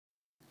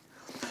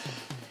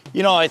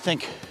You know, I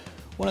think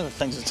one of the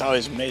things that's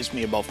always amazed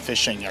me about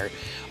fishing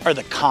are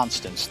the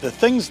constants, the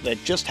things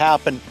that just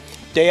happen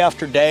day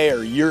after day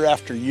or year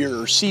after year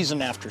or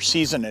season after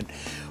season. And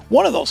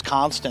one of those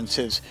constants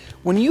is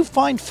when you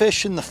find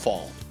fish in the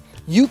fall,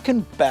 you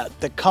can bet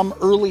that come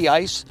early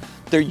ice,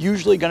 they're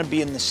usually going to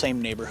be in the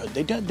same neighborhood.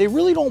 They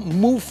really don't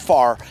move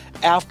far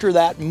after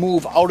that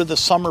move out of the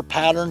summer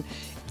pattern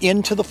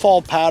into the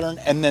fall pattern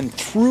and then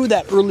through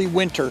that early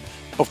winter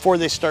before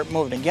they start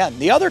moving again.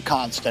 The other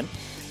constant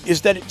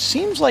is that it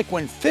seems like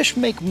when fish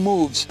make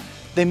moves,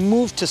 they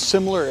move to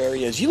similar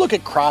areas. You look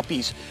at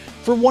crappies,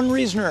 for one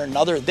reason or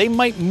another, they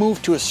might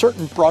move to a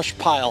certain brush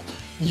pile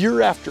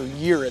year after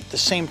year at the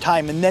same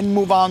time and then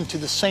move on to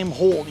the same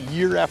hole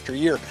year after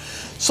year.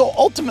 So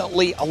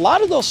ultimately, a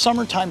lot of those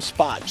summertime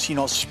spots, you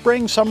know,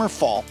 spring, summer,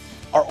 fall,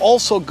 are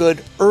also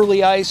good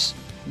early ice,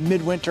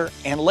 midwinter,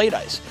 and late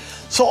ice.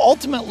 So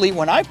ultimately,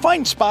 when I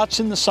find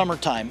spots in the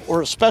summertime,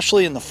 or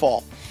especially in the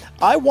fall,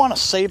 I want to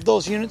save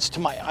those units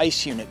to my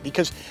ice unit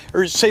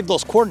or save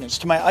those coordinates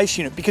to my ice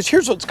unit, because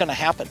here's what's going to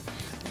happen.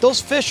 Those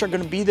fish are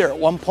going to be there at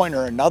one point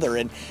or another,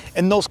 and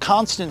those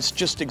constants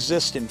just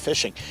exist in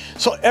fishing.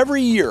 So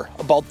every year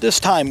about this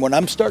time when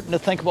I'm starting to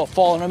think about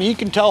fall, and I mean, you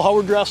can tell how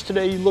we're dressed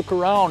today, you look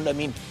around, I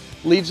mean,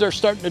 leaves are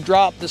starting to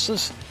drop. This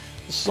is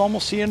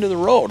almost the end of the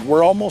road.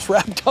 We're almost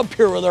wrapped up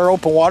here with our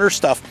open water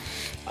stuff.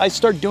 I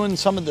start doing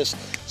some of this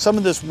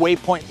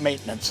waypoint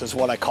maintenance is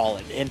what I call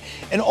it.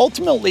 And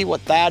ultimately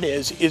what that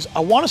is I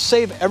want to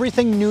save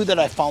everything new that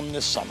I found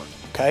this summer,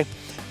 okay?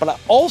 But I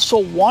also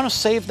want to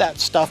save that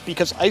stuff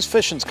because ice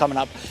fishing's coming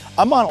up.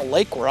 I'm on a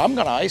lake where I'm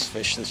going to ice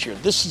fish this year.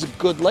 This is a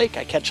good lake.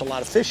 I catch a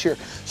lot of fish here.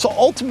 So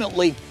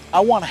ultimately, I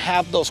want to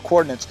have those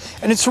coordinates.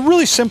 And it's a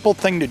really simple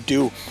thing to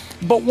do.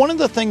 But one of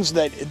the things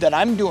that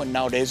I'm doing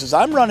nowadays is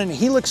I'm running a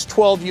Helix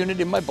 12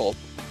 unit in my boat.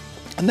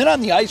 And then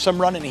on the ice,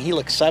 I'm running a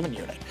Helix 7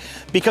 unit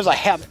because I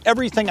have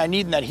everything I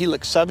need in that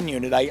Helix 7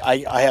 unit.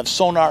 I have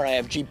sonar, I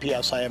have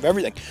GPS, I have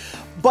everything.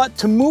 But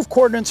to move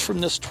coordinates from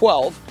this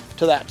 12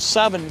 to that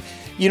 7,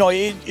 you know,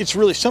 it's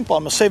really simple.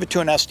 I'm gonna save it to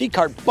an SD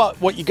card, but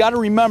what you gotta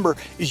remember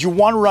is you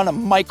wanna run a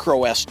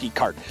micro SD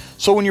card.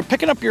 So when you're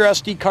picking up your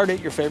SD card at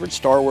your favorite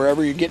store,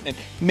 wherever you're getting it,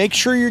 make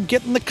sure you're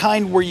getting the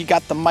kind where you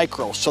got the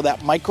micro, so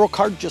that micro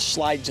card just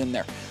slides in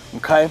there,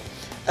 okay?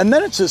 And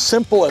then it's as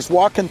simple as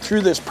walking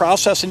through this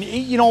process. And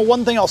you know,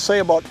 one thing I'll say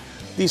about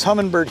these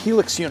Humminbird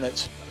Helix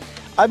units,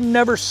 I've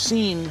never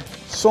seen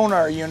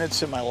sonar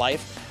units in my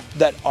life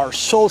that are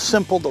so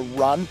simple to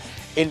run,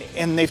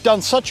 and they've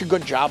done such a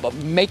good job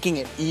of making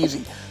it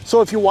easy. So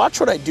if you watch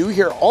what I do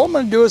here, all I'm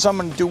gonna do is I'm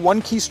gonna do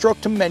one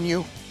keystroke to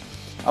menu,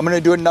 I'm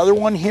gonna do another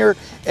one here,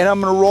 and I'm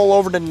gonna roll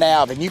over to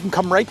nav. And you can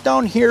come right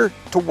down here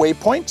to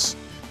waypoints.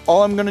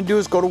 All I'm gonna do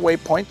is go to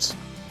waypoints.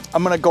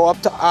 I'm gonna go up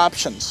to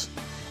options.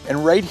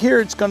 And right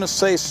here, it's gonna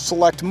say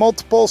select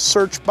multiple,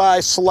 search by,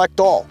 select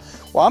all.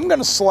 Well, I'm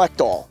gonna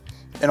select all.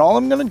 And all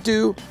I'm gonna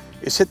do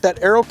is hit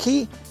that arrow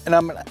key, and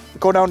I'm gonna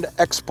go down to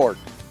export.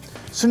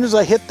 As soon as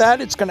I hit that,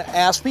 it's gonna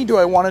ask me, do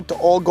I want it to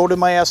all go to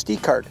my SD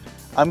card?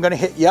 I'm gonna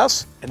hit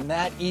yes, and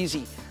that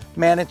easy.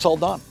 Man, it's all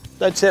done.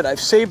 That's it,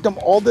 I've saved them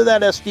all to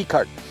that SD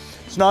card.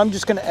 So now I'm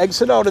just gonna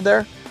exit out of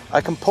there.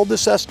 I can pull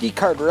this SD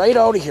card right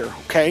out of here,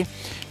 okay?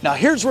 Now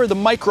here's where the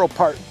micro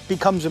part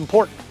becomes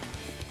important.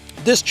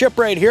 This chip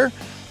right here,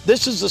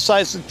 this is the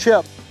size of the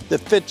chip that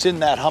fits in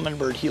that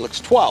Humminbird Helix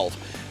 12.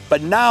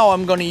 But now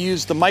I'm gonna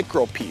use the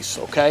micro piece,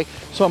 okay?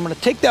 So I'm gonna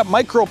take that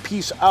micro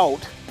piece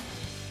out,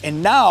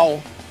 and now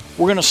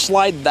we're gonna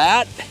slide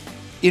that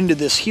into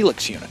this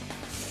Helix unit,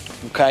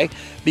 okay?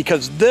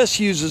 Because this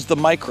uses the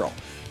micro.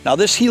 Now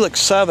this Helix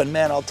 7,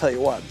 man, I'll tell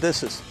you what,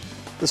 this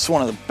is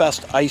one of the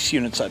best ice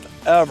units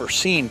I've ever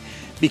seen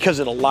because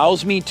it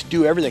allows me to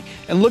do everything.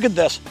 And look at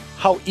this,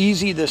 how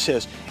easy this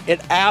is.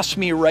 It asks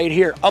me right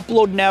here,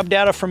 upload nav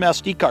data from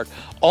SD card.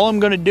 All I'm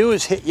gonna do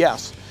is hit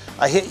yes.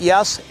 I hit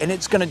yes, and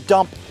it's gonna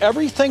dump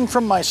everything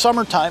from my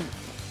summertime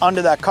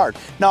onto that card.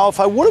 Now, if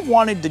I would have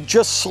wanted to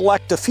just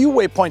select a few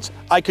waypoints,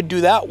 I could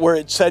do that where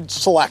it said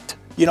select.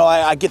 You know,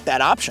 I get that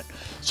option.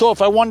 So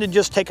if I wanted to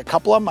just take a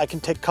couple of them, I can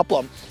take a couple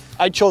of them.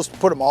 I chose to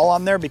put them all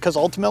on there because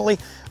ultimately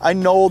I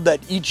know that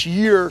each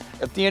year,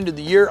 at the end of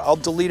the year, I'll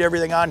delete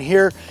everything on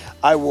here.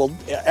 I will,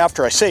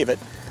 after I save it,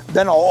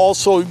 then I'll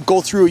also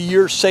go through a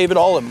year, save it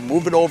all, and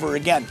move it over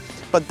again.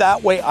 But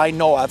that way I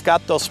know I've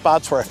got those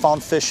spots where I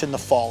found fish in the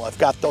fall. I've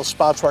got those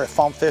spots where I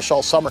found fish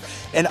all summer.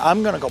 And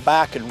I'm gonna go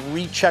back and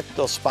recheck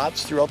those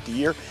spots throughout the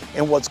year.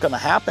 And what's gonna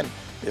happen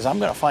is I'm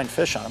gonna find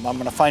fish on them. I'm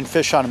gonna find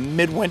fish on them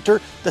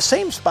midwinter. The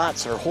same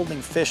spots that are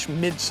holding fish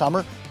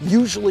midsummer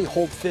usually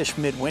hold fish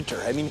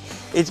midwinter. I mean,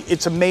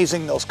 it's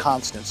amazing, those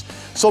constants.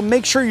 So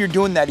make sure you're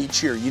doing that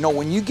each year. You know,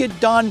 when you get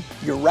done,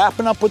 you're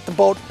wrapping up with the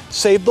boat,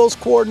 save those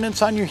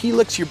coordinates on your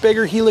Helix, your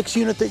bigger Helix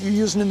unit that you're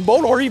using in the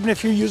boat, or even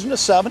if you're using a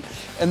 7,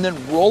 and then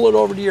roll it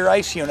over to your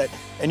ice unit,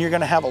 and you're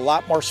gonna have a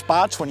lot more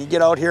spots when you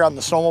get out here on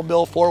the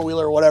snowmobile,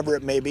 four-wheeler, whatever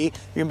it may be.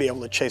 You're gonna be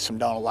able to chase them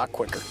down a lot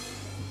quicker.